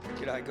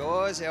G'day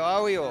guys, how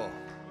are we all?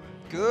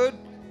 Good?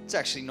 It's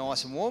actually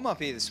nice and warm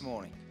up here this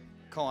morning.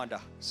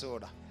 Kinda,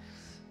 sorta.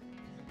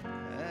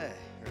 Yeah,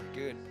 very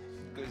good.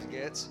 Good as it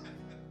gets.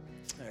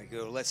 Very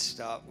good. Let's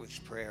start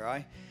with prayer,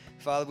 eh?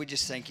 Father, we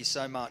just thank you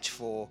so much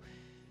for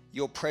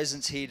your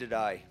presence here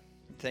today.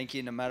 Thank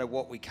you no matter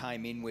what we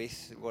came in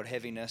with, what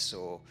heaviness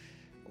or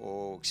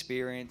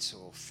experience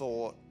or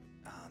thought,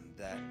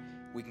 that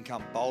we can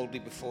come boldly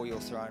before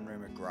your throne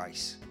room of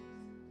grace.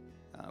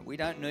 We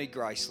don't need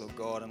grace, Lord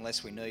God,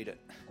 unless we need it.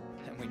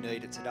 And we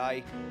need it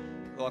today,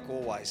 like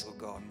always, Lord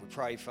God. And we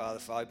pray, Father,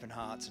 for open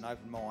hearts and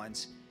open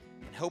minds.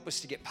 And help us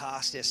to get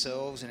past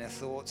ourselves and our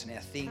thoughts and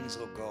our things,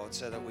 Lord God,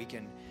 so that we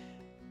can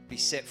be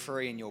set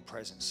free in your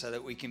presence, so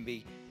that we can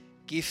be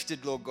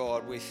gifted, Lord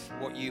God, with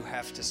what you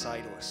have to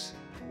say to us,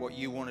 what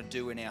you want to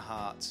do in our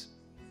hearts.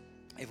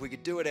 If we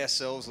could do it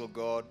ourselves, Lord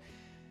God,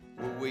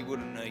 well, we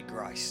wouldn't need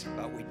grace,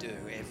 but we do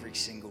every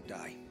single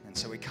day. And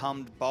so we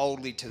come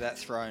boldly to that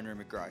throne room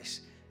of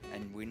grace,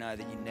 and we know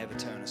that you never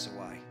turn us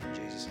away. In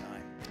Jesus'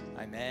 name,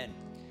 amen.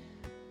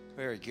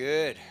 Very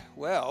good.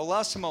 Well,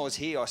 last time I was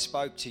here, I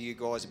spoke to you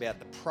guys about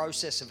the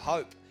process of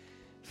hope,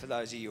 for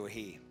those of you who are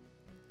here.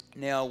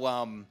 Now,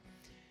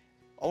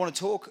 I want to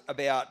talk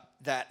about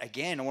that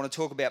again. I want to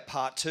talk about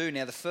part 2.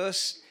 Now, the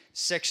first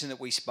section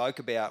that we spoke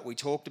about, we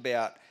talked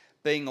about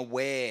being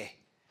aware.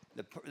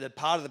 The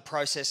part of the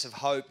process of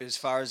hope, as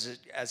far as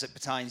it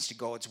pertains to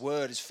God's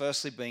word, is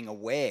firstly being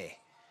aware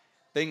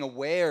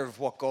of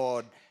what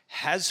God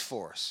has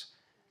for us.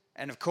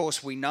 And of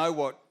course, we know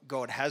what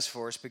God has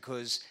for us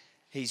because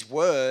his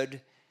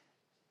word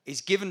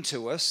is given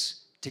to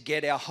us to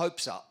get our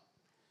hopes up,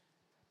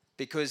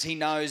 because he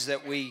knows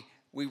that we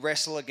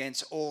wrestle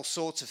against all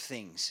sorts of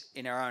things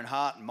in our own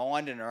heart and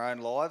mind, in our own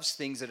lives,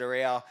 things that are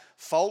our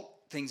fault,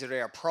 things that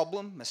are our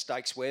problem,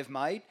 mistakes we've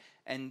made,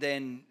 and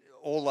then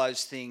all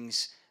those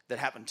things that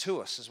happen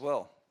to us as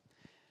well.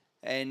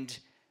 And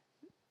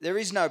there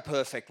is no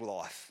perfect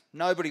life.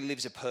 Nobody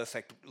lives a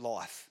perfect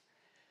life.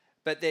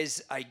 But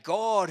there's a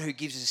God who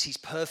gives us his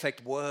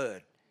perfect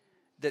word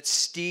that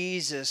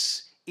steers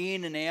us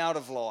in and out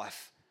of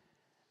life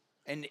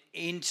and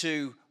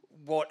into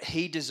what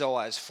he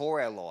desires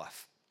for our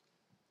life.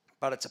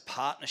 But it's a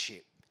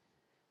partnership.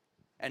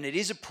 And it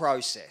is a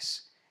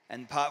process.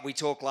 And we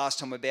talked last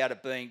time about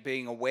it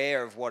being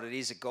aware of what it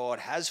is that God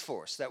has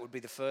for us. That would be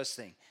the first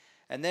thing.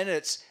 And then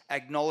it's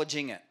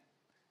acknowledging it,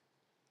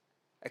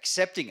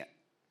 accepting it.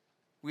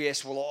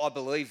 Yes, well, I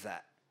believe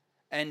that.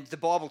 And the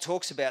Bible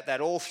talks about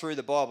that all through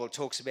the Bible. It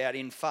talks about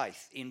in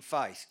faith, in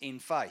faith, in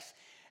faith.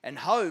 And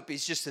hope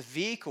is just a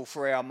vehicle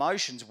for our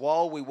emotions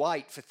while we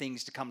wait for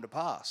things to come to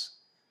pass.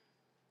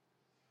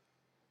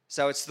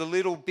 So it's the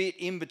little bit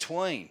in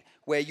between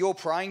where you're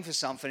praying for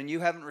something and you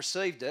haven't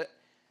received it,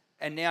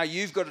 and now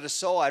you've got to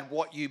decide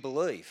what you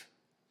believe,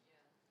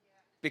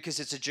 because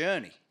it's a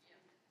journey.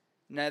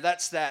 Now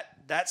that's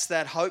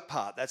that hope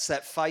part, that's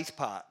that faith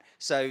part.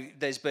 So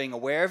there's being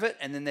aware of it,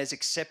 and then there's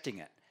accepting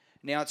it.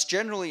 Now it's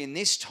generally in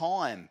this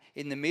time,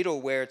 in the middle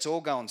where it's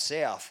all going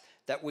south,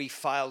 that we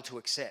fail to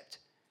accept.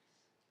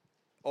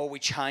 Or we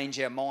change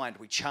our mind,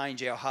 we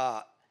change our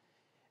heart.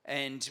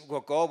 And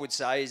what God would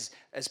say is,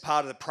 as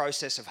part of the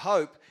process of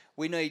hope,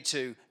 we need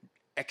to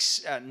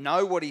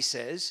know what he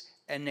says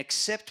and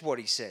accept what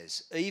he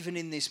says, even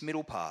in this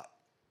middle part.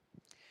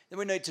 Then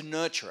we need to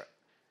nurture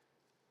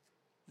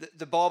it.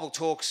 The Bible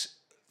talks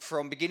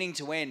from beginning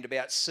to end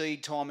about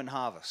seed time and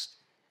harvest.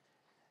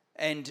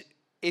 And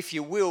if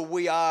you will,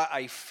 we are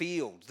a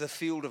field, the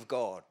field of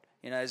God.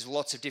 You know, there's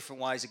lots of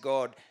different ways that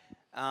God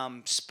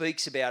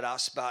speaks about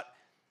us, but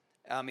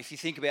if you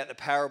think about the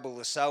parable of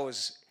the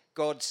sowers,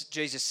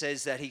 Jesus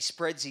says that he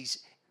spreads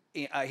his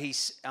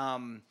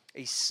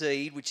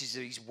seed, which is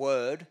his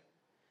word,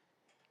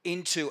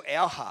 into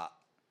our heart.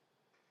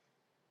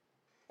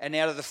 And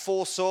out of the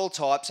 4 soil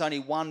types, only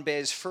one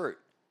bears fruit.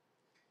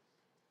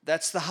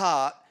 That's the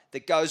heart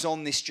that goes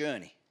on this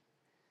journey.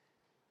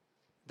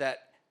 That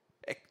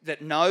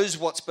knows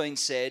what's been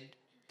said,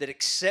 that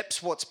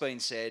accepts what's been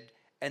said,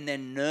 and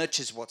then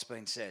nurtures what's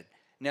been said.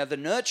 Now, the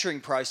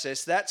nurturing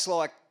process, that's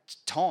like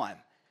time.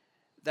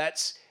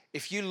 That's,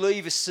 if you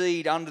leave a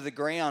seed under the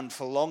ground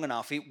for long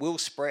enough, it will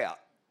sprout.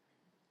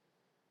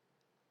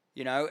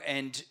 You know,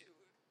 and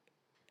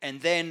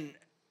then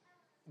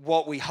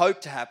what we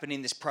hope to happen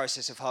in this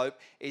process of hope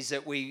is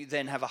that we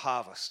then have a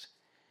harvest.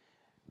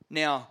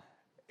 Now,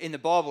 in the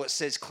Bible it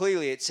says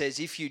clearly,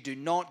 if you do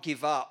not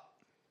give up,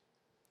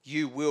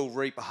 you will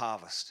reap a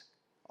harvest.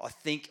 I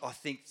think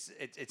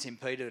it's in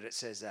Peter that it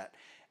says that.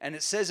 And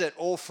it says it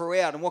all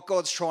throughout. And what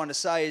God's trying to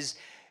say is,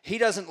 he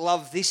doesn't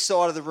love this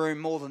side of the room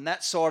more than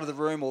that side of the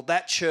room, or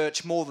that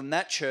church more than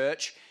that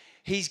church.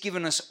 He's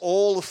given us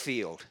all a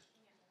field,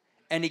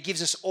 and he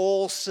gives us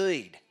all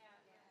seed.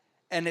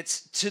 And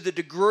it's to the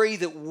degree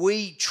that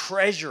we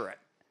treasure it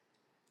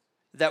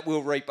that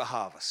we'll reap a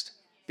harvest.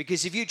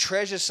 Because if you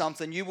treasure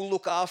something, you will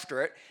look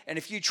after it. And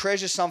if you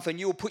treasure something,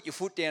 you will put your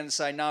foot down and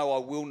say, no, I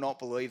will not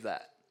believe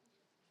that.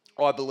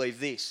 I believe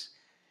this.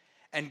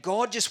 And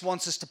God just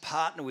wants us to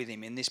partner with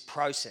him in this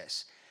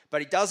process.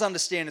 But he does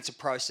understand it's a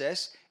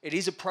process. It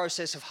is a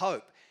process of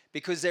hope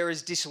because there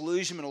is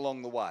disillusionment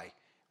along the way.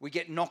 We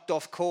get knocked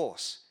off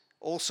course.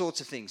 All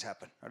sorts of things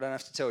happen. I don't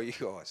have to tell you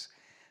guys.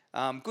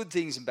 Good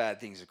things and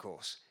bad things, of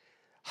course.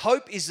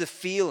 Hope is the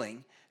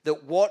feeling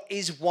that what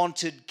is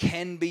wanted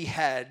can be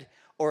had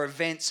or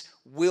events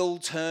will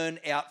turn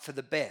out for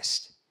the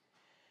best.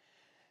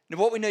 Now,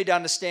 what we need to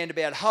understand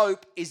about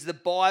hope is the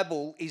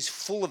Bible is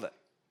full of it.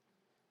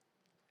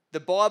 The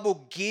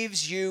Bible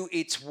gives you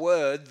its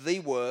word, the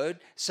word,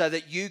 so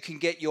that you can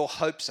get your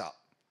hopes up.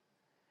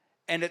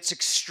 And it's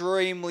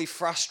extremely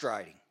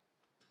frustrating.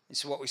 This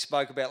is what we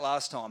spoke about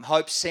last time.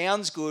 Hope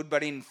sounds good,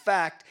 but in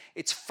fact,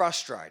 it's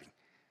frustrating.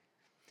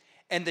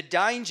 And the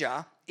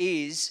danger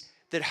is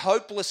that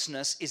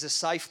hopelessness is a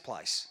safe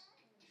place.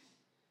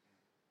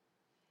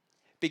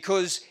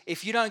 Because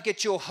if you don't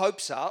get your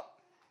hopes up,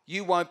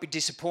 you won't be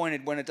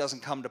disappointed when it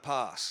doesn't come to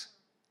pass.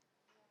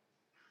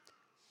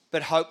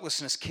 But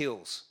hopelessness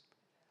kills.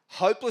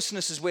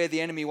 Hopelessness is where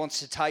the enemy wants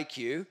to take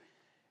you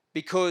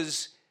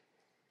because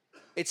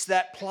it's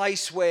that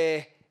place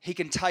where he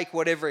can take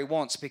whatever he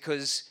wants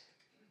because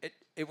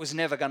it was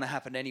never going to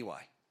happen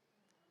anyway.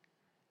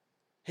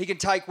 He can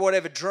take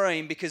whatever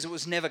dream because it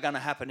was never going to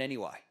happen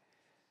anyway.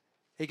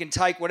 He can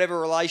take whatever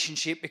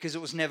relationship because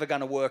it was never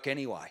going to work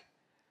anyway.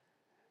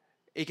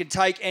 He can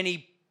take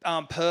any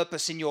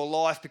purpose in your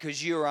life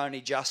because you're only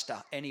just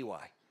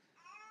anyway.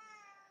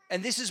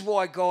 And this is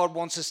why God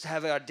wants us to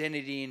have our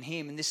identity in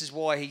him. And this is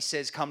why he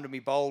says, come to me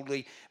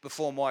boldly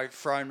before my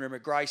throne room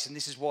of grace. And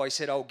this is why he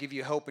said, I'll give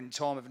you help in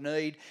time of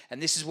need.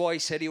 And this is why he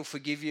said he'll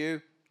forgive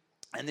you.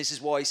 And this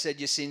is why he said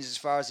your sins as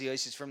far as the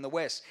east is from the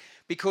west.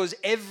 Because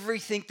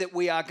everything that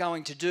we are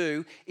going to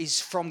do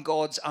is from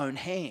God's own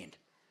hand.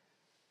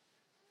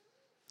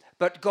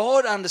 But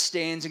God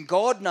understands and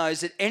God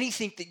knows that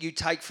anything that you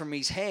take from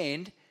his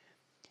hand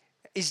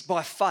is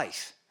by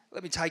faith.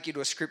 Let me take you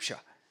to a scripture.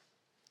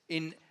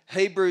 In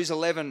Hebrews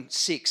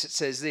 11:6, it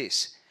says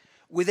this: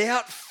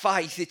 without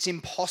faith, it's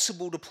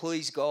impossible to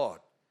please God,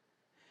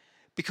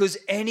 because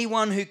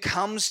anyone who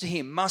comes to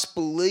him must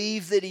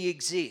believe that he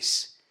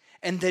exists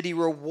and that he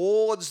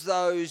rewards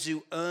those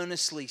who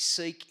earnestly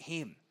seek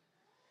him.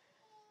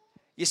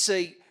 You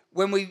see,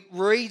 when we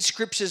read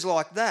scriptures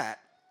like that,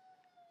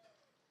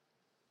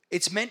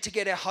 it's meant to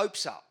get our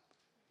hopes up.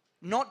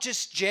 Not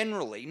just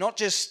generally, not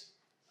just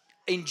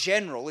in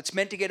general, it's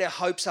meant to get our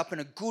hopes up in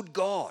a good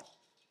God.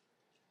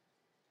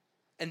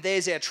 And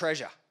there's our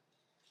treasure.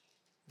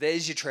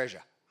 There's your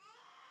treasure.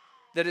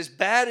 That as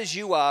bad as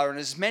you are and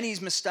as many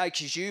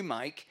mistakes as you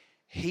make,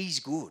 he's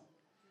good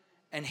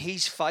and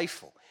he's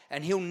faithful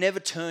and he'll never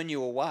turn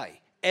you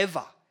away.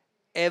 Ever,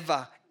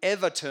 ever,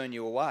 ever turn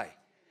you away.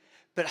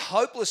 But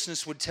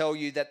hopelessness would tell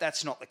you that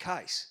that's not the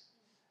case.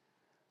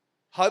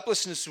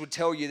 Hopelessness would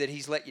tell you that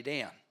he's let you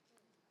down.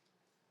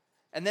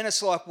 And then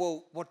it's like,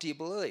 well, what do you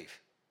believe?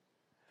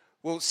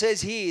 Well, it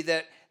says here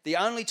that the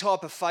only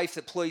type of faith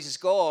that pleases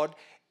God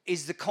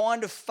is the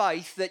kind of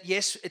faith that,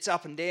 yes, it's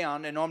up and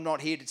down, and I'm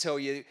not here to tell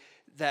you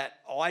that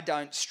I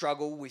don't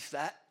struggle with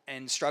that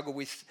and struggle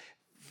with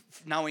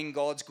knowing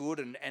God's good,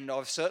 and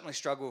I've certainly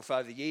struggled with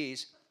over the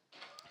years.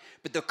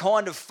 But the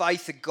kind of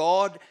faith that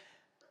God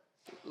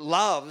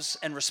loves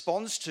and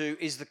responds to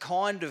is the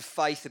kind of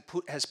faith that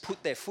has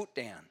put their foot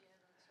down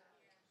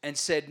and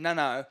said,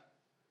 no,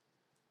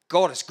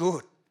 God is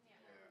good.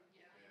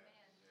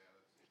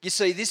 You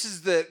see, this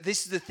is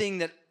the thing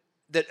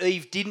that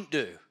Eve didn't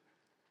do.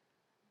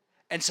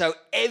 And so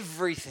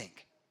everything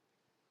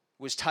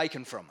was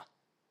taken from her.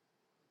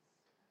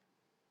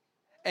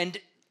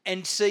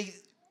 And see,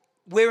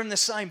 we're in the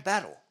same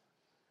battle.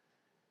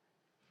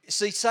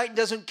 See, Satan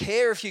doesn't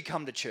care if you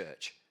come to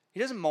church. He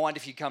doesn't mind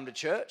if you come to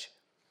church.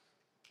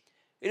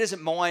 He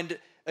doesn't mind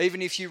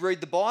even if you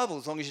read the Bible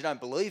as long as you don't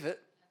believe it.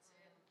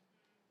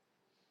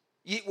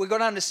 We've got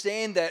to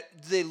understand that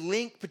the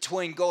link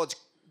between God's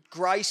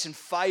grace and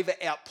favour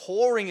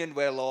outpouring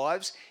into our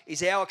lives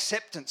is our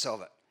acceptance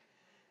of it.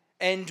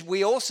 And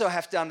we also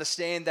have to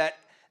understand that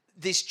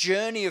this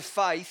journey of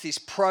faith, this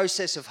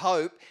process of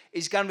hope,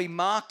 is going to be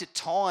marked at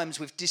times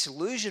with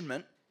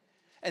disillusionment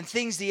and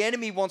things the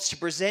enemy wants to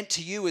present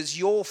to you as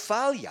your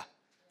failure.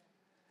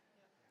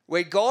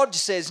 Where God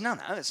says, no,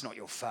 it's not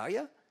your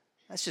failure.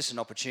 That's just an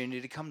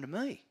opportunity to come to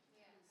me.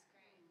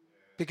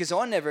 Because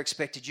I never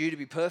expected you to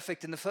be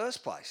perfect in the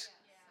first place.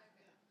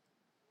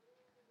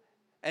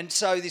 And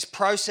so this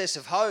process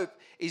of hope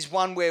is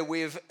one where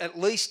we've, at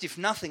least if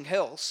nothing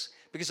else,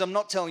 because I'm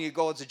not telling you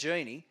God's a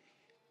genie,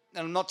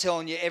 and I'm not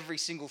telling you every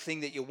single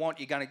thing that you want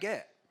you're going to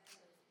get.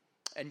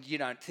 And you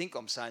don't think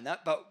I'm saying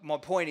that, but my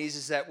point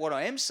is that what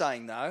I am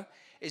saying, though,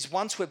 is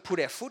once we've put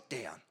our foot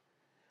down,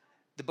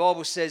 the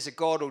Bible says that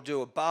God will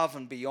do above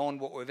and beyond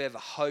what we've ever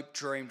hoped,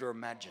 dreamed, or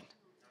imagined.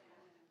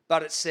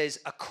 But it says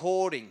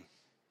according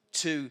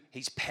to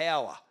his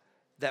power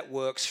that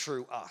works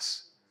through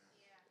us.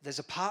 There's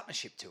a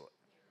partnership to it.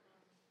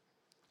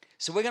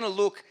 So we're going to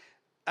look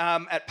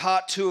at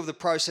part 2 of the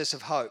process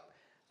of hope.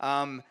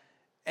 And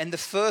the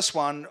first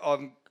one,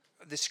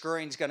 the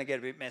screen's going to get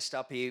a bit messed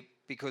up here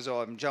because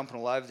I'm jumping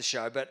all over the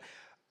show. But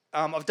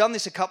I've done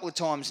this a couple of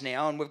times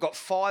now, and we've got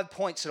 5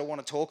 points that I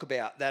want to talk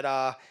about that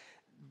are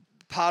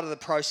part of the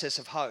process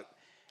of hope.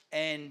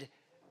 And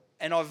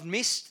I've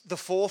missed the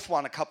fourth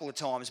one a couple of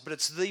times, but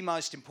it's the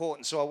most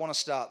important, so I want to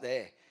start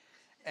there.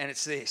 And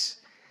it's this: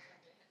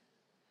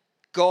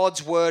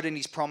 God's word and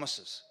his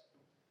promises.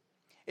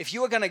 If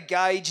you are going to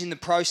engage in the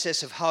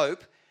process of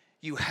hope,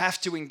 you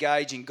have to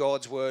engage in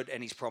God's word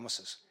and his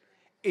promises.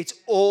 It's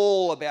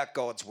all about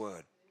God's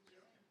word.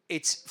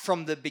 It's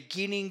from the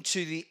beginning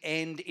to the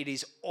end, it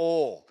is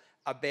all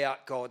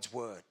about God's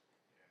word.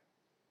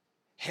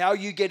 How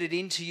you get it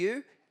into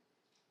you,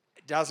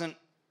 it doesn't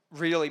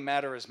really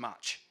matter as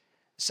much.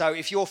 So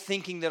if you're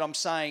thinking that I'm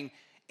saying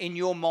in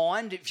your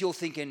mind, if you're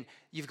thinking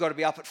you've got to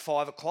be up at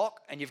 5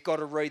 o'clock and you've got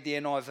to read the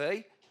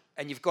NIV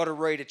and you've got to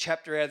read a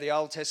chapter out of the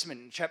Old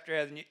Testament and a chapter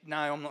out of the New... No,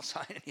 I'm not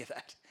saying any of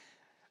that.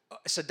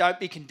 So don't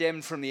be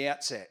condemned from the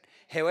outset.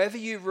 However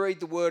you read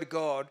the Word of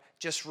God,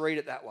 just read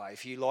it that way.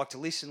 If you like to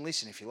listen,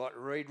 listen. If you like to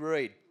read,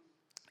 read.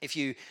 If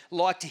you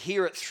like to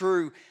hear it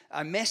through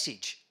a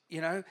message,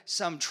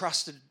 some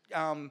trusted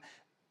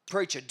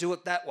preacher, do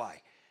it that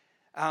way.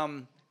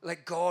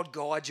 Let God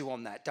guide you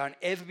on that. Don't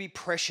ever be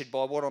pressured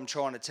by what I'm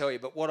trying to tell you.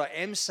 But what I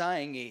am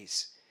saying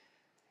is,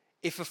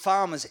 if a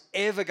farmer's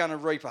ever going to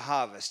reap a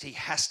harvest, he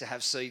has to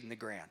have seed in the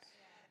ground.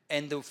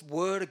 And the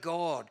Word of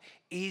God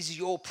is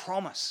your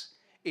promise.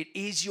 It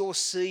is your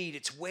seed.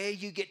 It's where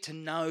you get to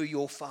know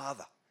your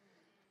Father.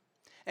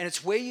 And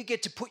it's where you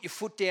get to put your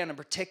foot down and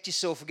protect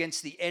yourself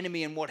against the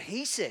enemy and what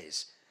he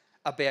says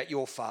about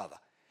your Father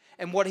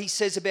and what he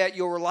says about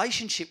your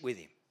relationship with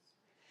him.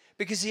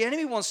 Because the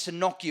enemy wants to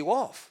knock you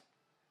off.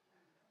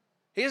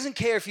 He doesn't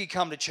care if you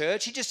come to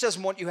church. He just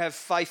doesn't want you to have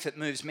faith that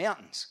moves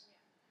mountains.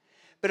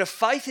 But a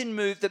faith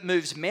that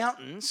moves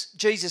mountains,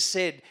 Jesus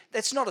said,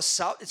 it's not a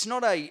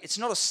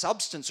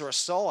substance or a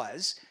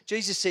size.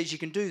 Jesus says you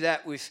can do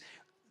that with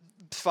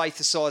faith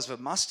the size of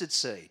a mustard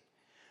seed.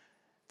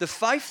 The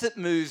faith that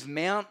moves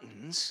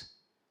mountains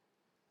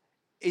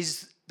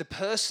is the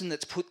person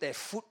that's put their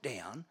foot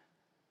down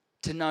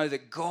to know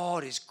that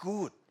God is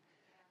good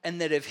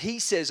and that if he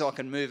says I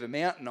can move a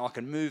mountain, I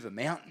can move a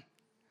mountain.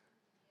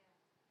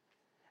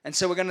 And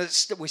so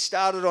we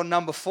started on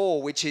number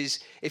 4, which is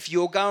if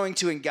you're going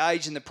to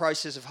engage in the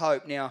process of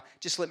hope. Now,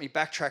 just let me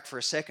backtrack for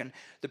a second.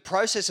 The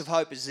process of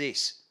hope is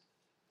this: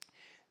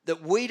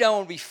 that we don't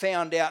want to be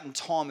found out in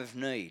time of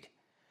need.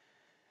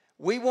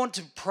 We want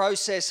to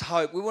process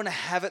hope. We want to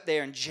have it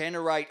there and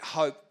generate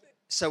hope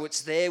so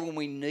it's there when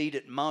we need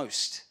it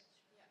most.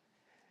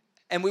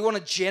 And we want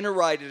to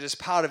generate it as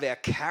part of our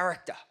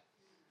character.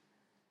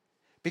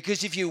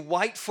 Because if you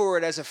wait for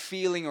it as a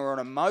feeling or an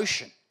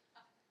emotion,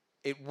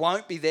 it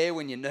won't be there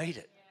when you need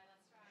it.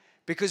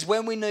 Because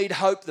when we need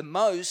hope the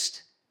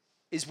most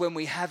is when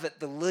we have it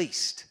the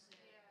least.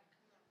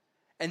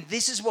 And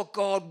this is what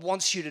God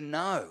wants you to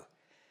know.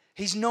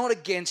 He's not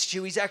against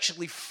you. He's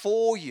actually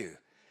for you.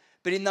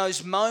 But in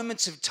those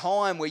moments of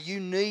time where you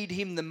need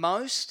him the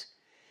most,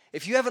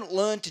 if you haven't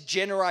learned to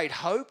generate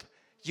hope,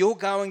 you're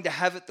going to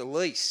have it the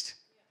least.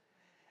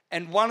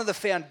 And one of the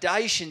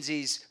foundations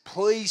is,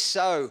 please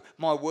sow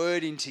my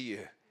word into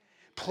you.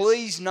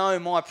 Please know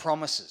my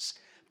promises.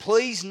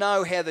 Please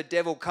know how the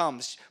devil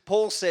comes.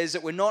 Paul says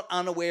that we're not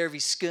unaware of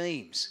his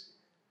schemes.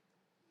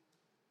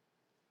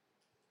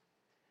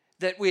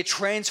 That we're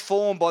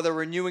transformed by the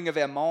renewing of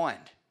our mind.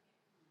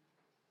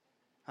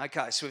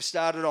 Okay, so we've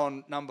started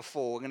on number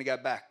 4. We're going to go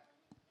back.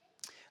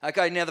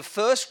 Okay, now the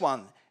first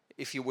one,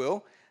 if you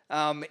will,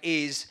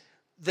 is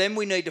then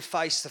we need to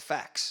face the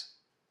facts.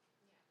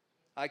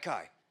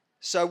 Okay,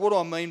 so what do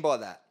I mean by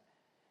that?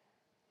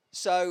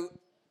 So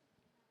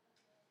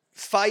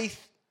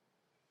faith,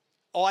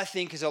 I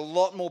think, is a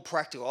lot more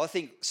practical. I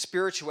think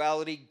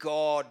spirituality,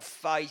 God,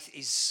 faith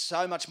is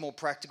so much more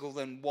practical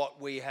than what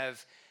we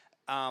have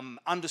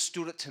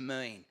understood it to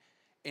mean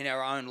in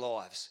our own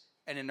lives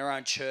and in our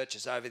own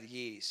churches over the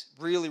years.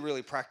 Really,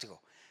 really practical.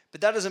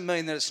 But that doesn't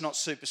mean that it's not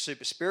super,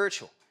 super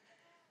spiritual.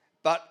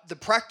 But the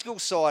practical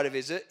side of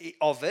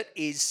it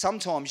is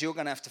sometimes you're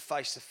going to have to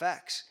face the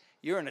facts.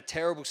 You're in a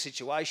terrible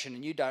situation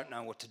and you don't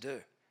know what to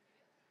do.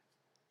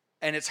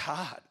 And it's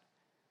hard.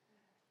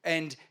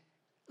 And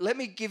let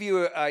me give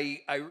you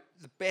the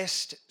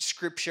best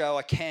scripture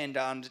I can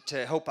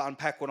to help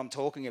unpack what I'm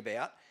talking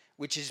about,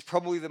 which is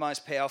probably the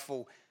most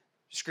powerful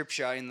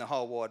scripture in the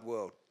whole wide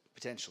world,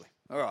 potentially.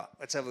 All right,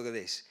 let's have a look at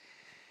this.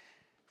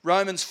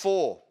 Romans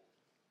 4.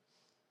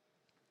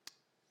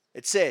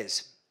 It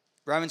says,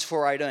 Romans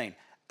 4:18,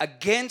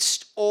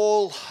 against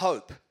all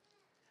hope,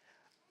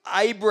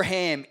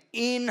 Abraham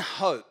in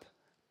hope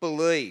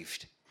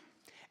believed,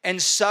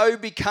 and so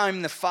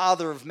became the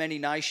father of many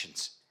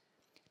nations,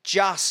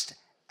 just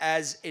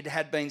as it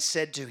had been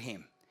said to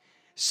him,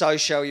 so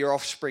shall your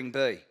offspring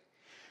be.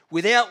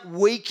 Without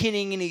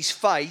weakening in his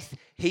faith,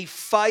 he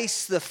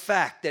faced the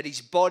fact that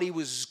his body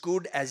was as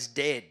good as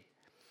dead,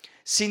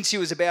 since he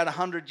was about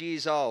 100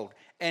 years old,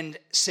 and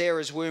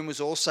Sarah's womb was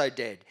also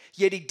dead.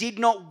 Yet he did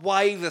not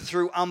waver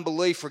through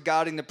unbelief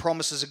regarding the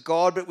promises of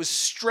God, but was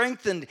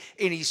strengthened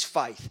in his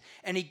faith,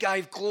 and he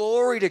gave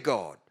glory to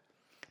God,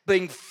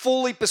 being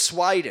fully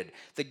persuaded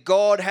that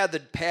God had the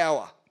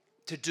power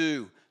to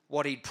do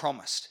what he'd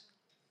promised.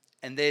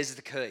 And there's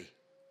the key.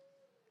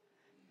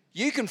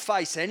 You can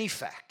face any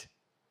fact.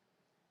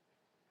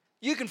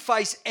 You can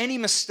face any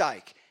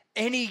mistake,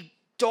 any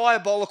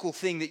diabolical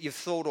thing that you've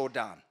thought or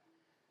done,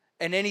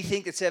 and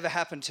anything that's ever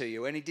happened to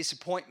you, any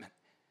disappointment.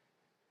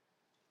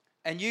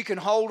 And you can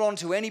hold on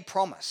to any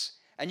promise,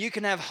 and you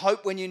can have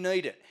hope when you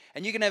need it,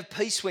 and you can have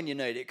peace when you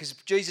need it, because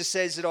Jesus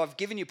says that I've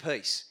given you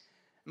peace.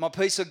 My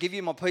peace I'll give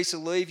you, my peace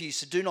will leave you,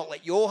 so do not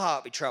let your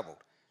heart be troubled,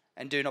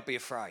 and do not be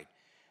afraid.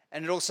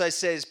 And it also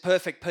says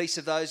perfect peace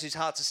of those whose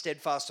hearts are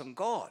steadfast on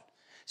God.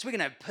 So we can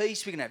have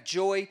peace, we can have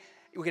joy,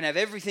 we can have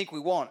everything we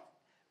want,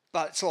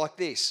 but it's like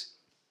this.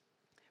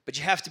 But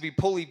you have to be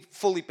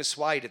fully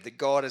persuaded that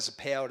God has the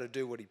power to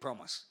do what he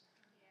promised.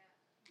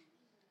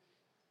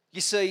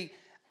 You see,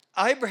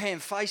 Abraham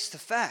faced the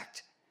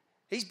fact.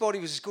 His body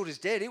was as good as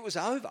dead. It was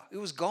over. It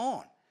was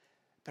gone.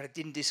 But it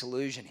didn't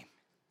disillusion him.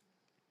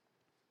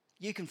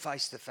 You can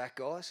face the fact,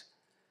 guys.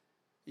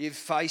 You've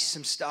faced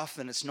some stuff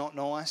and it's not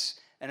nice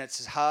and it's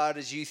as hard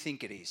as you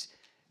think it is.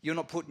 You're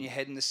not putting your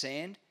head in the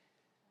sand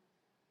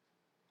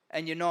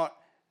and you're not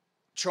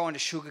trying to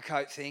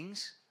sugarcoat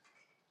things.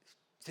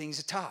 Things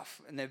are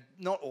tough and they're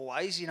not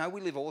always,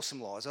 we live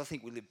awesome lives. I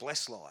think we live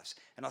blessed lives.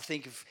 And I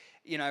think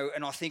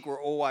I think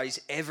we're always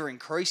ever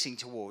increasing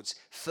towards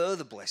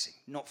further blessing,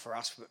 not for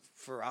us, but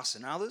for us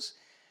and others.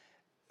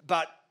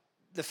 But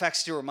the fact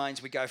still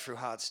remains we go through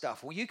hard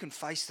stuff. Well, you can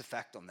face the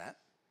fact on that.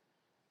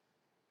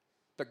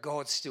 But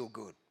God's still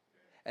good.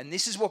 And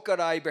this is what got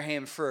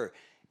Abraham through.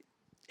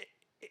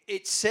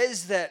 It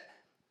says that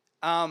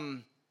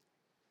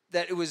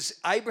it was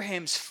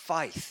Abraham's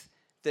faith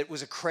that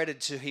was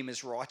accredited to him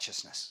as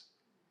righteousness.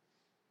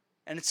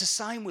 And it's the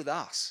same with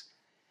us.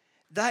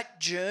 That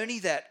journey,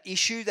 that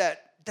issue,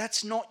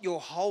 that's not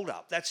your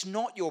hold-up. That's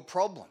not your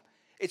problem.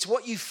 It's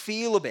what you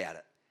feel about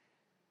it.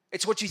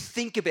 It's what you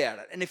think about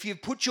it. And if you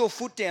put your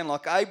foot down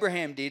like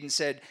Abraham did and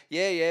said,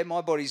 yeah, my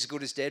body's as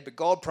good as dead, but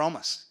God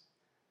promised.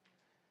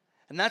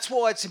 And that's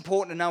why it's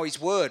important to know his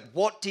word.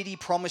 What did he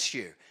promise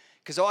you?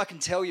 Because I can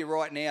tell you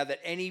right now that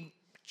any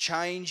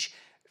change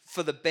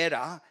for the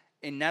better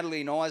in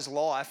Natalie and I's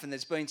life, and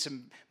there's been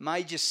some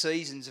major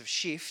seasons of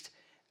shift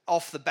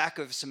off the back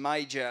of some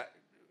major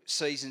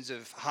seasons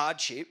of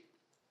hardship,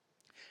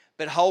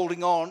 but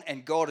holding on,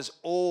 and God has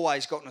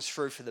always gotten us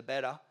through for the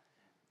better,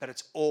 but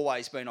it's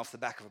always been off the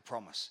back of a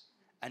promise,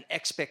 an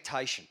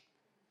expectation.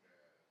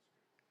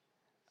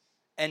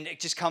 And it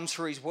just comes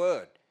through his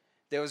word.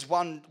 There was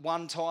one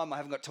time, I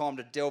haven't got time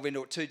to delve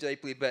into it too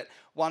deeply, but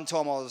one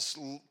time I was,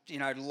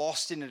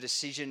 lost in a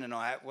decision and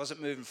I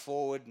wasn't moving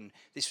forward, and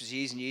this was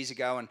years and years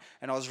ago,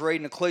 and I was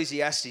reading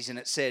Ecclesiastes and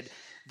it said,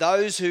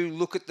 those who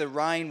look at the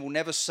rain will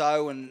never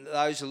sow and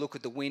those who look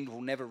at the wind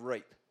will never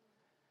reap.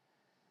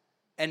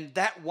 And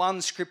that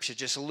one scripture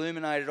just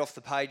illuminated off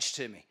the page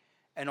to me,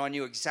 and I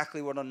knew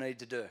exactly what I needed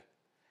to do.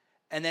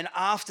 And then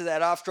after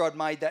that, after I'd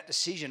made that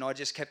decision, I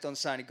just kept on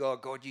saying to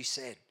God, God, you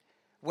said.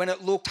 When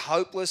it looked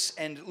hopeless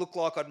and it looked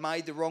like I'd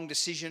made the wrong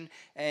decision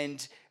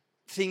and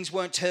things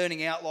weren't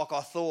turning out like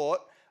I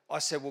thought, I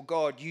said, well,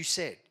 God, you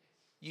said.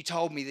 You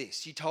told me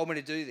this. You told me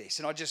to do this.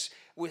 And I just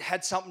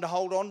had something to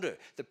hold on to,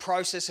 the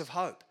process of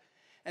hope.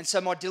 And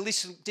so my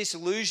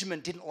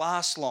disillusionment didn't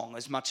last long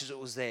as much as it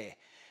was there.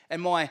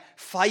 And my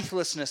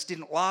faithlessness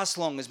didn't last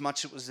long as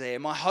much as it was there.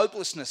 My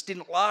hopelessness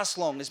didn't last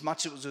long as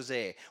much as it was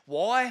there.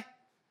 Why?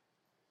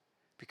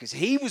 Because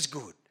he was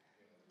good.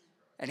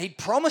 And he'd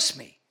promised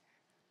me.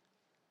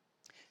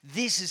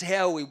 This is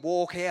how we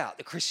walk out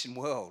the Christian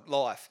world,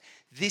 life.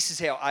 This is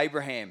how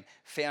Abraham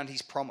found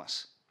his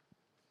promise.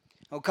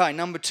 Okay,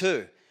 number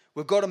 2,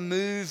 we've got to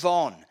move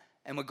on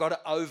and we've got to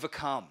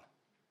overcome.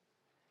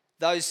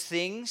 Those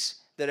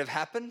things that have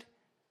happened,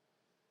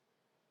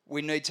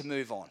 we need to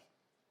move on.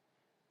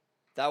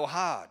 They were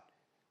hard.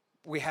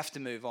 We have to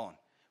move on.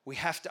 We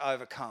have to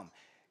overcome.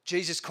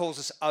 Jesus calls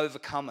us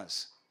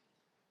overcomers.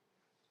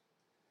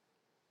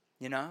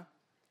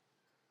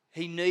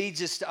 He needs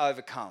us to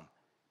overcome.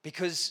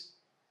 Because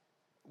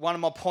one of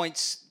my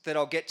points that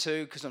I'll get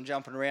to, because I'm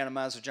jumping around, I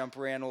may as well jump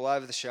around all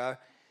over the show.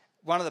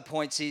 One of the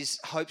points is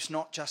hope's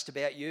not just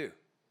about you.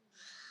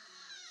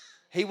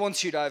 He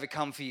wants you to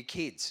overcome for your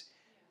kids.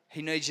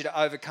 He needs you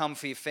to overcome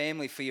for your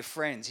family, for your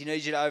friends. He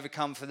needs you to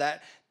overcome for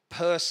that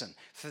person,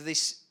 for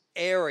this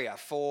area,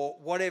 for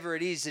whatever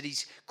it is that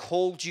he's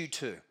called you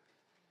to.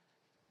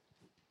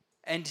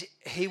 And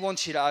he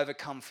wants you to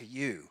overcome for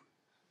you.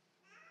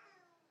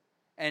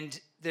 And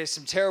there's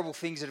some terrible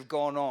things that have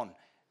gone on,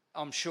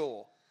 I'm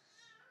sure.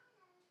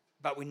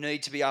 But we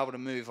need to be able to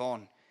move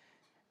on.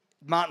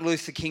 Martin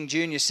Luther King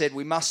Jr. said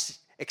we must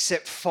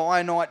accept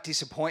finite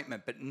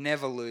disappointment but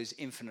never lose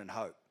infinite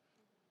hope.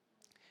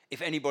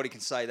 If anybody can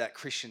say that,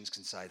 Christians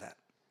can say that.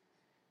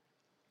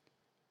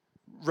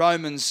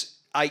 Romans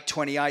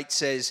 8:28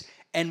 says,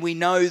 and we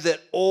know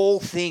that all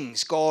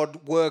things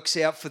God works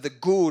out for the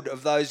good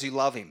of those who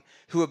love him,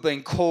 who have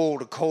been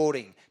called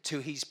according to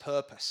his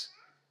purpose.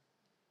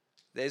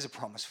 There's a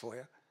promise for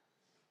you.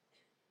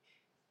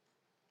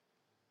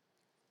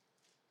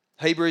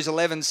 Hebrews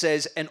 11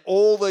 says, and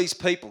all these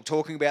people,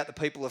 talking about the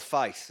people of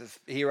faith,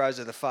 the heroes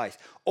of the faith,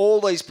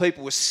 all these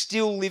people were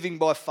still living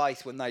by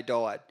faith when they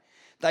died.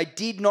 They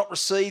did not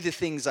receive the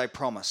things they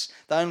promised.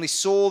 They only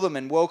saw them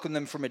and welcomed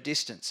them from a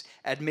distance,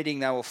 admitting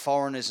they were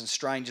foreigners and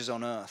strangers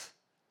on earth.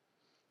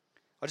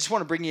 I just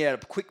want to bring you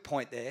out a quick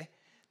point there.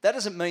 That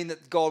doesn't mean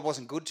that God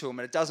wasn't good to them,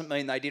 and it doesn't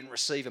mean they didn't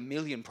receive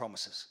 1,000,000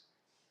 promises.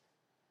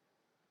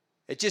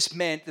 It just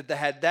meant that they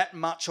had that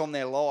much on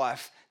their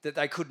life that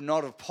they could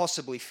not have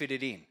possibly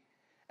fitted in.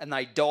 And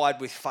they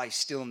died with faith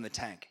still in the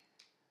tank.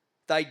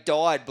 They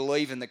died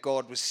believing that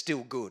God was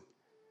still good.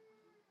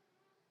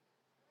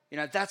 You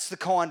know, that's the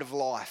kind of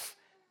life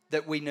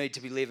that we need to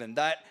be living.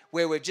 That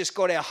where we've just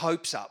got our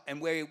hopes up and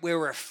where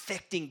we're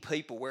affecting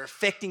people. We're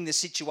affecting the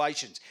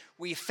situations.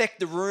 We affect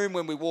the room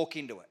when we walk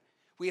into it.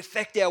 We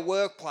affect our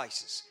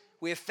workplaces.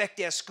 We affect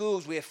our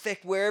schools. We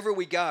affect wherever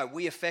we go.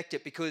 We affect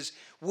it because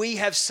we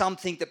have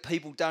something that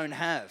people don't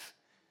have.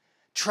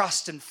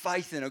 Trust and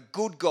faith in a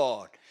good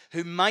God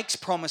who makes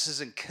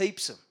promises and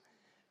keeps them.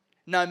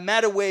 No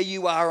matter where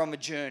you are on the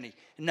journey,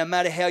 and no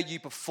matter how you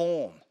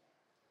perform,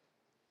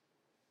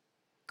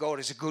 God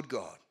is a good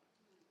God.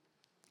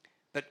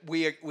 But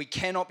we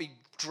cannot be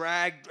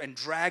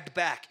dragged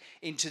back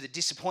into the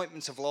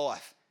disappointments of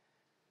life.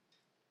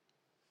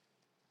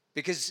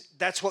 Because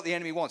that's what the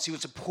enemy wants. He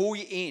wants to pull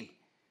you in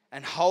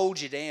and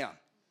hold you down.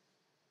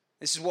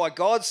 This is why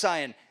God's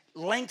saying,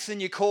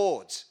 lengthen your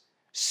cords,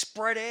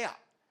 spread out.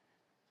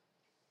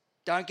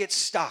 Don't get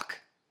stuck.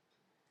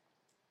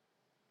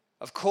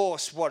 Of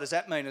course, what does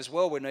that mean as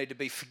well? We need to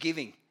be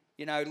forgiving.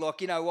 You know,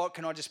 like, you know what,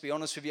 can I just be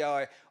honest with you?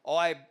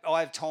 I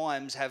at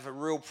times have a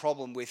real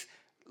problem with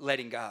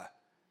letting go.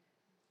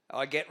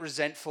 I get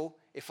resentful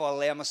if I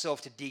allow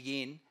myself to dig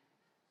in,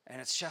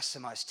 and it's just the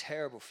most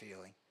terrible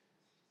feeling.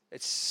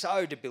 It's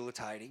so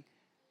debilitating.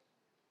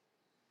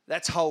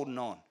 That's holding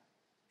on.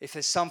 If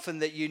there's something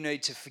that you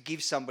need to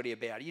forgive somebody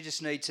about, you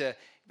just need to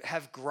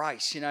have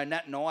grace. You know,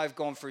 Nat and I have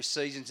gone through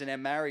seasons in our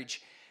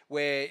marriage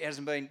where it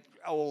hasn't been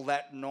all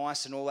that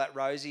nice and all that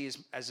rosy,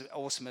 as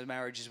awesome a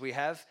marriage as we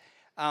have.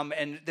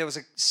 And there was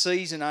a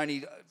season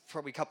only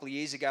probably a couple of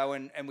years ago,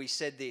 and we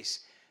said this,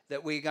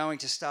 that we're going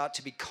to start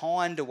to be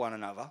kind to one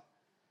another,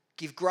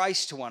 give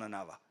grace to one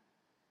another,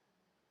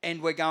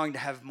 and we're going to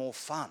have more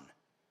fun.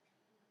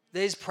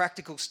 There's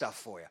practical stuff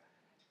for you.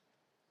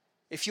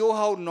 If you're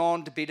holding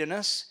on to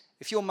bitterness,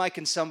 if you're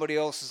making somebody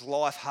else's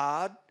life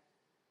hard,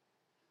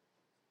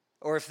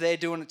 or if they're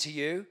doing it to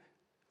you,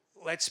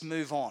 let's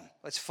move on.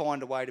 Let's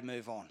find a way to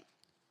move on.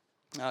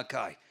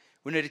 Okay,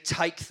 we need to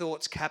take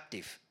thoughts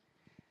captive.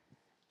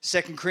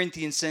 2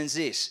 Corinthians says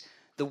this,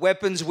 the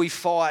weapons we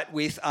fight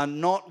with are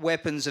not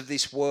weapons of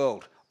this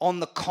world. On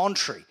the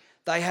contrary,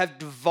 they have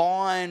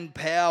divine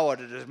power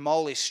to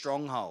demolish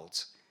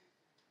strongholds.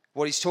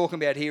 What he's talking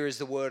about here is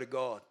the Word of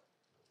God.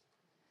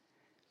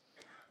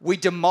 We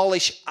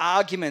demolish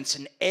arguments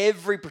and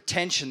every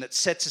pretension that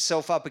sets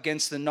itself up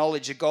against the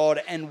knowledge of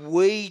God, and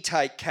we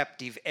take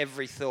captive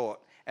every thought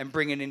and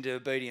bring it into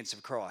obedience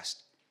of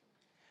Christ.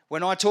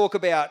 When I talk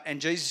about,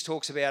 and Jesus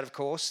talks about, of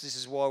course, this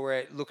is why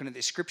we're looking at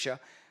this scripture,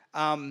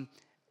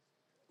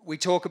 we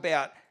talk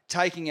about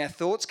taking our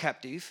thoughts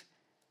captive.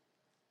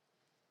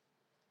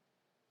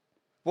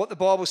 What the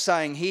Bible's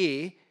saying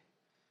here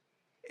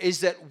is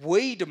that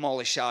we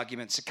demolish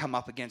arguments that come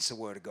up against the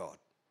Word of God.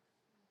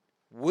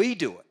 We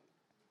do it,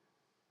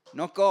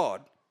 not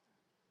God.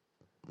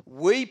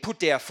 We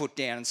put our foot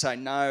down and say,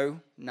 no,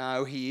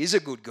 He is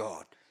a good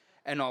God,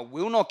 and I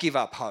will not give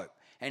up hope,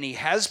 and He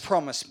has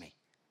promised me.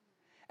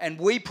 And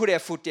we put our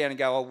foot down and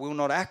go, I will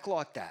not act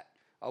like that.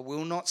 I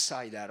will not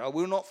say that. I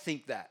will not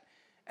think that.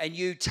 And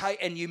you take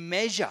and you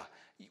measure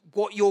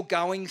what you're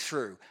going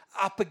through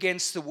up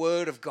against the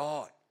Word of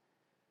God.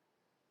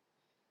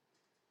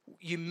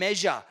 You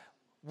measure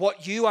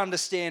what you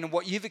understand and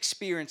what you've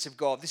experienced of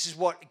God. This is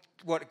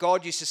what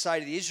God used to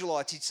say to the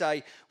Israelites. He'd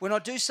say, when I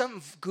do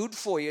something good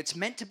for you, it's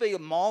meant to be a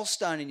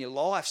milestone in your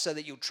life so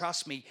that you'll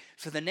trust me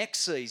for the next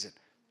season.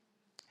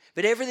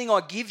 But everything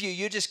I give you,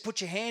 you just put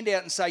your hand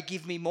out and say,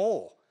 give me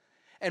more.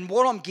 And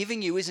what I'm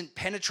giving you isn't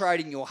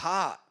penetrating your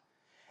heart.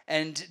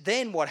 And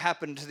then what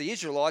happened to the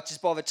Israelites is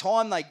by the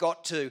time they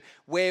got to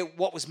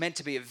what was meant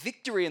to be a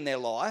victory in their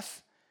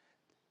life,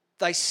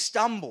 they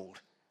stumbled.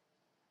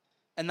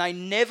 And they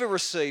never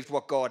received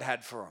what God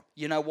had for them.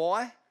 You know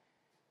why?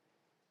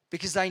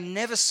 Because they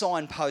never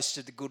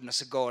signposted the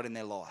goodness of God in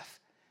their life.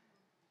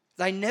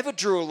 They never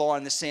drew a line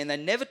in the sand. They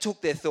never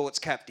took their thoughts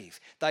captive.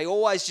 They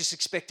always just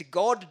expected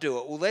God to do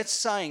it. Well, that's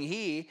saying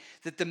here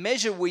that the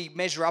measure we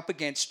measure up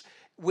against,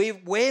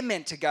 we're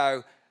meant to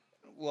go,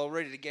 well, I'll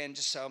read it again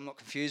just so I'm not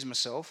confusing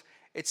myself.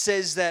 It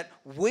says that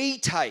we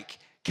take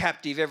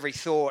captive every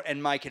thought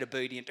and make it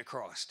obedient to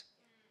Christ.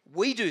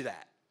 We do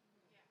that.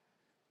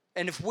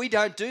 And if we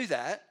don't do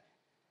that,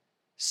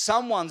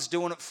 someone's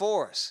doing it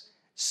for us.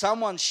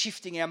 Someone's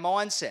shifting our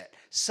mindset.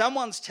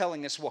 Someone's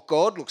telling us what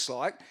God looks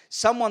like.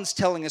 Someone's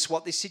telling us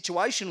what this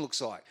situation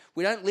looks like.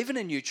 We don't live in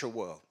a neutral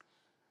world.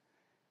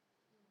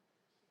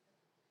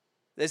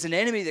 There's an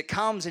enemy that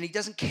comes and he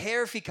doesn't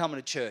care if you come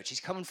to church. He's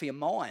coming for your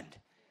mind.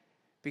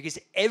 because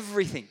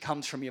everything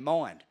comes from your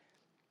mind.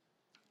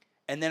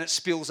 And then it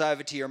spills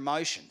over to your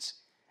emotions.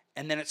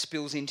 And then it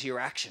spills into your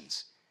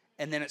actions.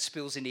 And then it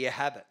spills into your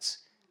habits.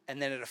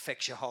 And then it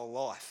affects your whole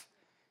life.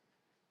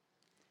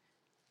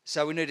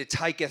 So we need to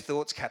take our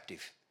thoughts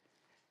captive.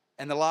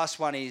 And the last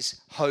one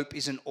is, hope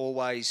isn't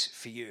always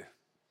for you.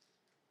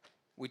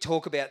 We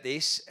talk about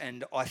this,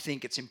 and I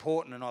think it's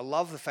important, and I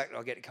love the fact that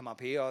I get to come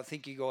up here. I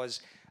think you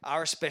guys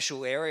are a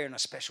special area and a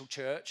special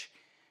church,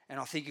 and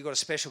I think you've got a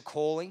special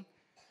calling.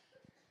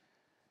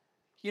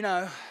 You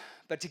know,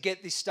 but to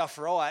get this stuff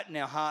right in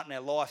our heart and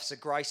our life is the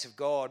grace of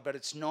God, but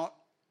it's not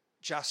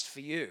just for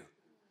you.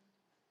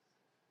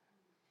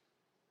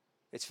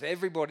 It's for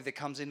everybody that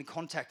comes into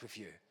contact with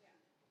you.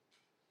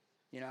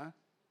 You know,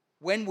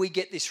 when we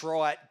get this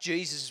right,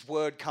 Jesus'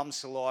 word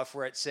comes to life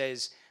where it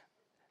says,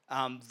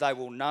 they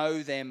will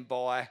know them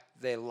by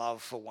their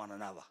love for one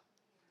another.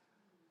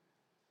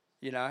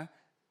 You know,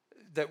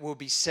 that we'll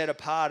be set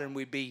apart and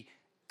we'll be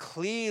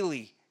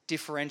clearly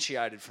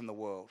differentiated from the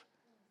world.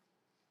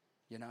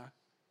 You know,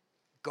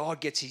 God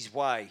gets his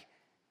way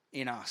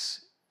in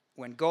us.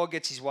 When God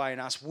gets his way in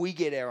us, we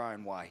get our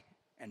own way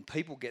and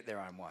people get their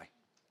own way.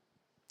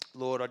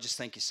 Lord, I just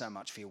thank you so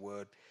much for your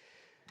word.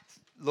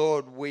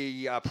 Lord,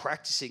 we are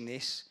practicing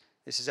this.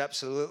 This is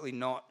absolutely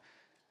not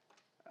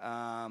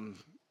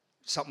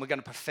something we're going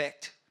to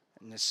perfect.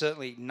 And there's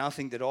certainly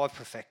nothing that I've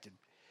perfected.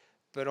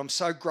 But I'm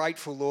so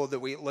grateful, Lord, that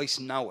we at least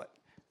know it,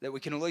 that we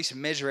can at least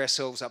measure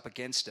ourselves up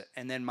against it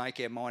and then make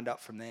our mind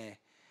up from there.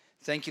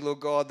 Thank you, Lord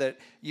God, that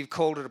you've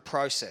called it a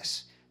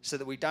process so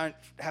that we don't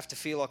have to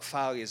feel like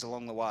failures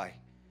along the way.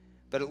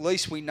 But at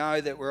least we know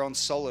that we're on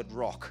solid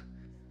rock.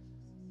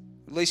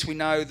 At least we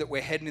know that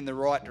we're heading in the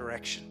right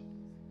direction.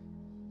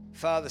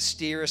 Father,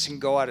 steer us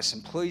and guide us,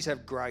 and please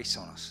have grace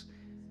on us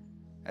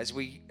as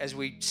we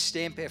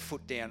stamp our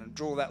foot down and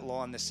draw that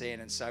line in the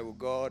sand and say, well,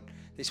 God,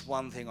 this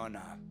one thing I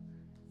know,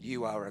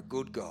 you are a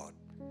good God,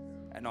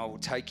 and I will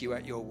take you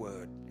at your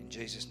word. In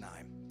Jesus'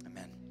 name,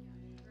 amen.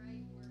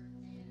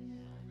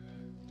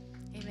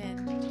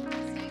 Amen.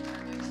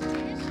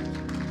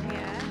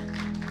 Yeah.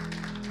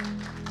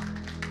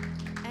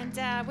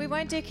 And we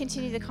won't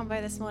continue the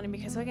convo this morning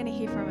because we're going to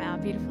hear from our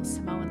beautiful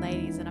Samoan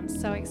ladies, and I'm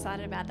so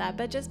excited about that.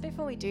 But just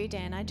before we do,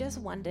 Dan, I just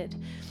wondered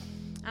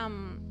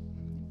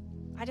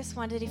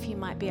if you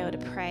might be able to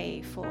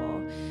pray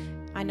for,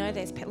 I know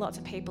there's lots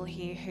of people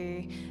here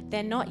who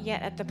they're not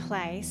yet at the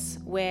place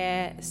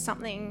where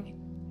something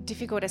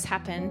difficult has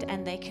happened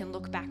and they can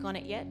look back on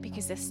it yet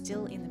because they're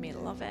still in the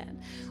middle of it,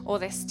 or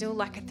they're still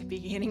like at the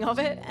beginning of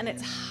it, and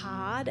it's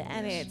hard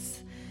and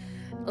it's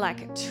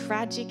like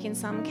tragic in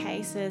some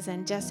cases,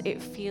 and just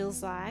it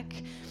feels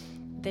like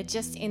they're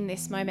just in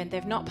this moment.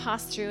 They've not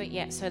passed through it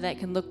yet, so they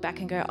can look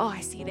back and go, oh,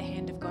 I see the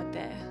hand of God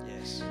there.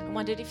 Yes. I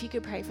wondered if you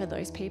could pray for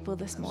those people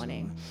this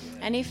morning.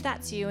 And if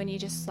that's you and you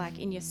just like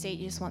in your seat,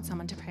 you just want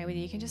someone to pray with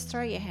you, you can just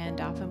throw your hand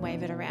up and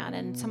wave it around,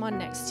 and someone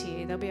next to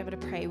you, they'll be able to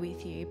pray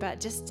with you. But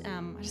just,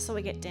 I just thought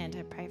we'd get Dan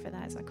to pray for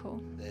that. Is that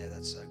cool? Yeah,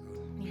 that's so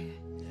good. Yeah.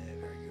 Yeah,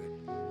 very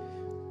good.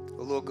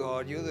 Well, Lord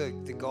God, you're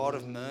the God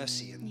of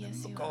mercy and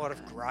Yes, the you God are,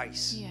 of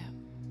grace. Yeah.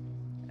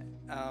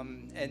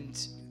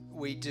 And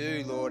we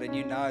do, Lord, and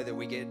you know that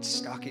we get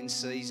stuck in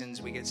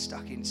seasons, we get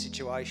stuck in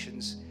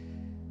situations,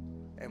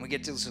 and we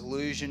get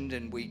disillusioned,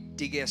 and we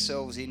dig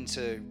ourselves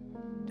into,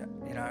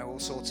 you know, all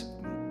sorts of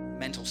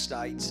mental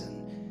states.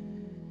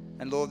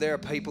 And Lord, there are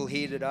people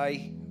here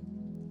today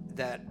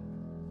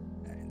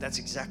that's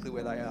exactly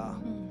where they are.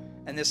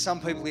 And there's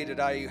some people here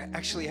today who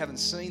actually haven't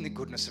seen the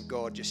goodness of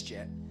God just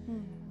yet,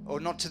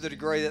 or not to the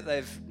degree that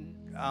they've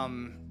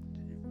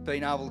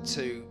been able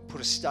to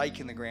put a stake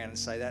in the ground and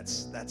say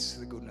that's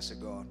the goodness of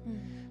God.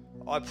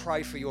 I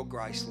pray for your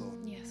grace, Lord.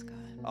 Yes, God.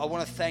 I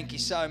want to thank you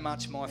so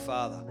much, my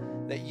Father,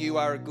 that you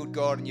are a good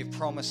God and you've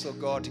promised,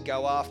 Lord God, to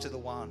go after the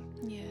one.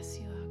 Yes,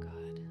 you are,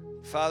 God.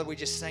 Father, we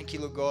just thank you,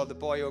 Lord God, that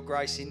by your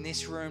grace in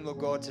this room, Lord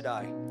God,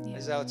 today,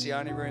 as though it's the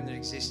only room that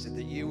existed,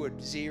 that you would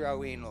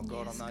zero in, Lord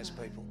God, on those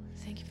people.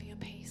 Thank you for your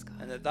peace,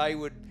 God. And that they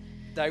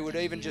would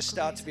even just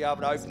start to be able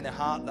to open their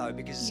heart, though,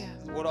 because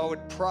what I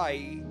would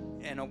pray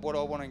and what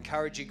I want to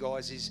encourage you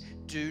guys is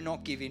do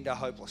not give in to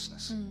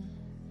hopelessness,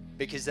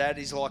 because that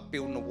is like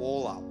building a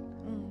wall up.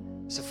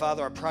 So,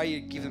 Father, I pray you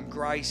give them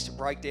grace to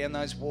break down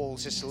those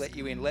walls, just to let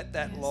you in. Let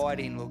that light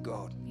in, Lord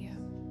God.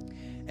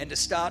 And to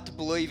start to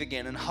believe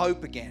again and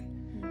hope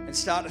again, and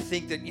start to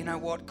think that, you know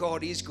what,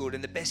 God is good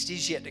and the best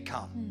is yet to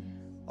come.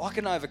 I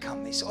can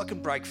overcome this. I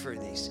can break through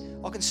this.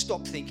 I can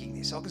stop thinking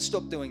this. I can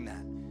stop doing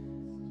that.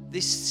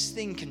 This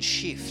thing can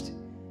shift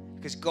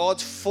because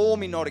God's for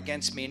me, not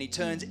against me, and he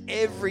turns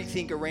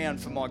everything around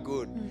for my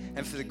good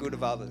and for the good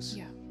of others.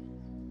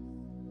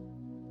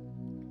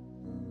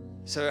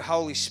 So,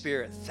 Holy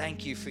Spirit,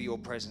 thank you for your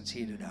presence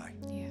here today.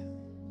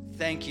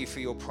 Thank you for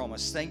your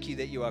promise. Thank you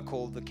that you are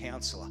called the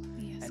Counselor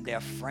and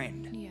our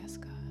friend. Yes,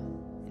 God.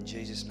 In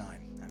Jesus'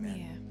 name, amen.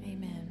 Yeah,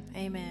 amen.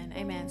 Amen.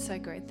 Amen. So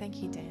good.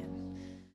 Thank you, Dan.